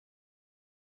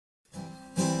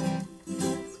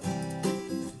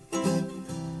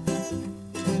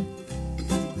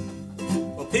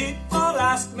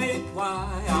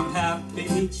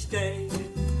each day.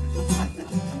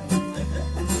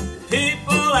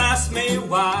 People ask me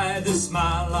why the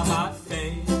smile on my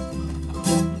face.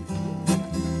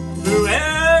 Through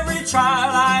every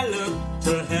trial I look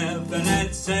to heaven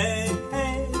and say,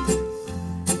 hey,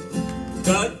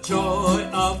 the joy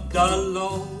of the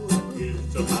Lord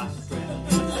is my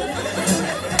strength.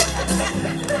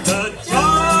 The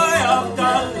joy of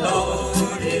the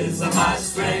Lord is my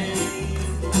strength.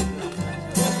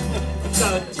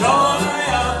 The joy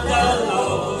of the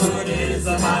Lord is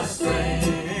my strength.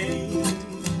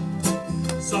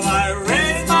 So I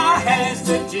raise my hands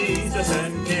to Jesus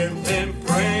and give him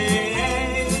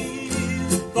praise.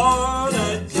 For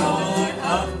the joy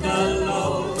of the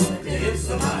Lord is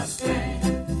my strength.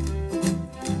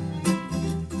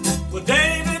 Well,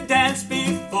 David danced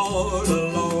before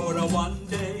the Lord one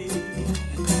day,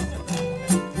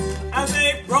 as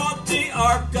they brought the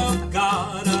ark of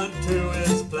God unto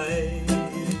his place.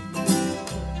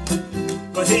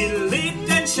 But he leaped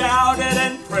and shouted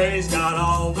and praised God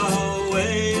all the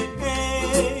way,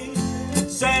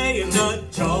 saying, the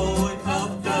joy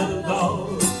of the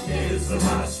Lord is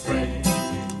my strength.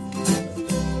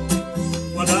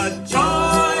 Well, the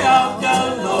joy of the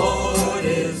Lord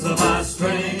is my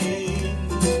strength.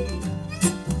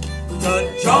 The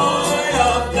joy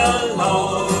of the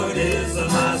Lord is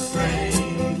my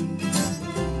strength.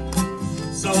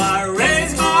 So I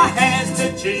raise my hands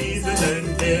to Jesus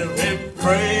and give him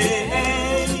praise.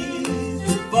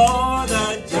 For the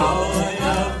joy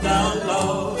of the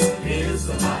Lord is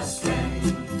my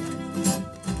strength.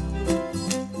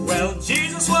 Well,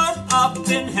 Jesus was up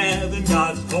in heaven,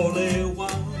 God's Holy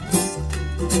One,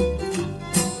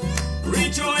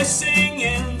 rejoicing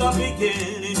in the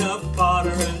beginning of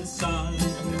Father and Son.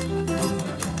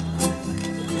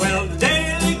 Well,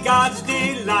 daily God's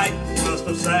delight must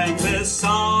have sang this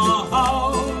song.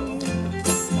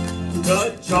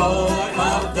 The joy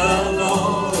of the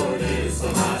Lord is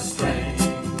my strength.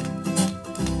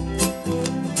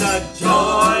 The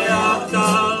joy of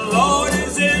the Lord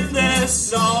is in this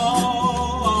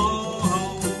song.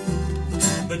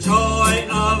 The joy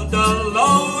of the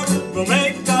Lord will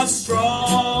make us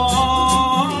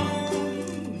strong.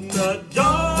 The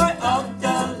joy of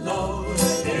the Lord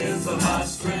is my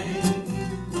strength.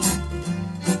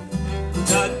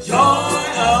 The joy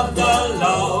of the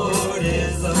Lord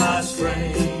is my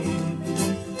strength.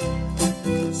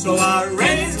 So I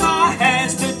raise my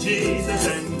hands to Jesus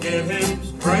and give him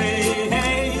praise.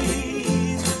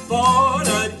 For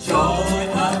the joy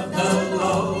of the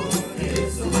Lord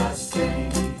is my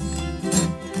strength.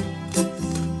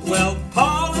 Well,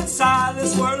 Paul and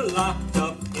Silas were locked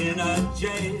up in a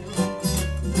jail,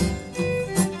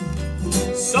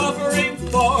 suffering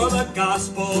for the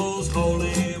gospel's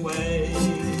holy way.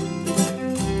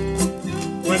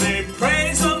 When they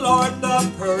praised the Lord, the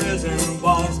prison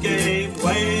walls gave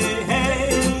way,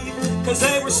 'cause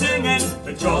they were singing,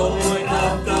 the joy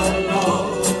of the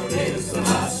Lord is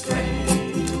my strength.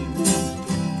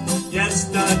 Yes,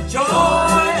 the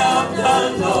joy of the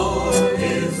Lord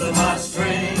is my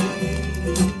strength.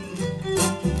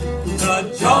 The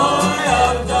joy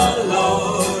of the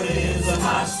Lord is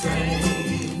my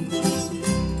strength.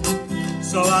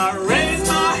 So I raise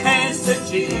my hands to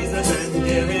Jesus and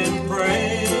give him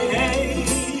praise.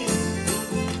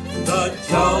 The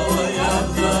joy of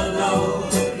the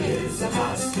Lord is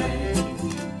my strength.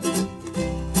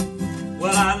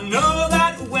 Well, I know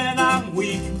that when I'm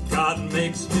weak, God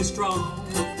makes me strong.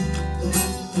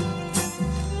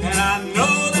 And I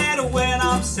know that when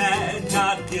I'm sad,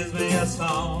 God gives me a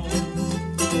song.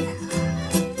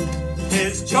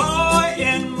 His joy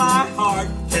in my heart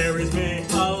carries me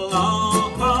along.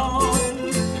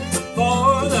 For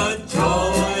the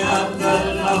joy of the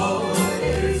Lord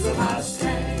is my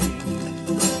strength.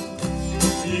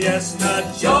 Yes, the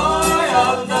joy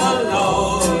of the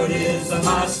Lord is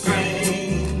my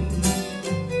strength.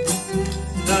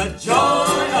 The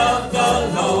joy of the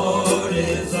Lord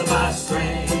is my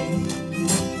strength.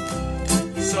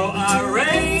 So I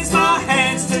raise my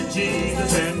hands to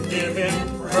Jesus and give him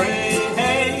praise.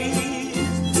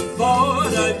 For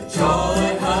the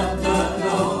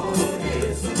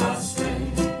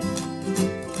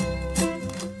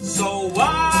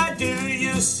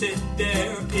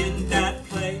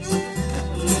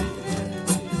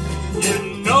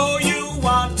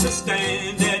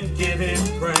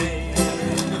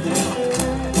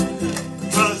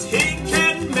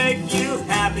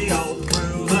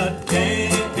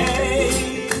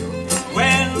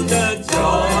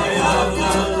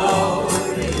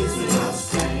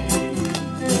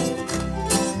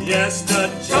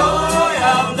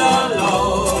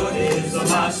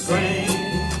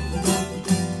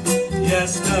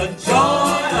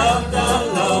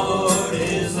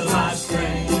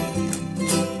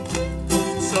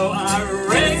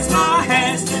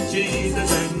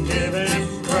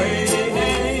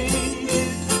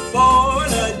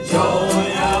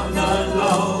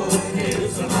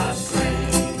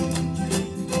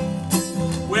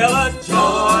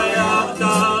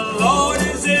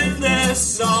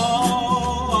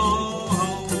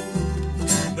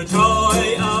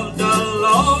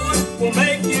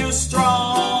you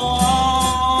strong,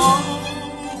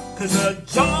 'cause the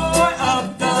joy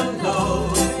of the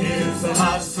Lord is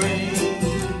my strength.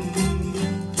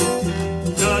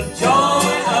 The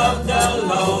joy of the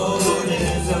Lord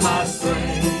is my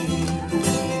strength.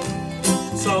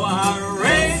 So I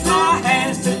raise my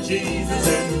hands to Jesus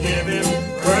and give him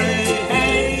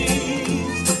praise,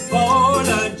 for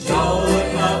the joy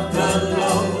of the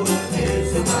Lord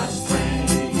is my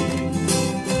strength.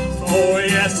 Oh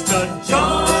yes, the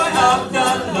joy of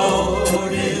the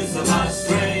Lord is my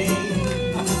strength.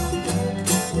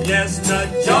 Yes, the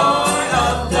joy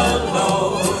of the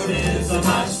Lord is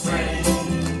my strength.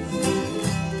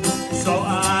 So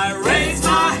I raise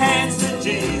my hands to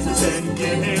Jesus and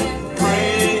give him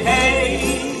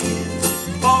praise,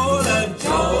 for the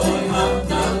joy of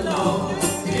the Lord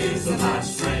is my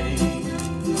strength.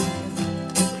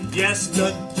 Yes, the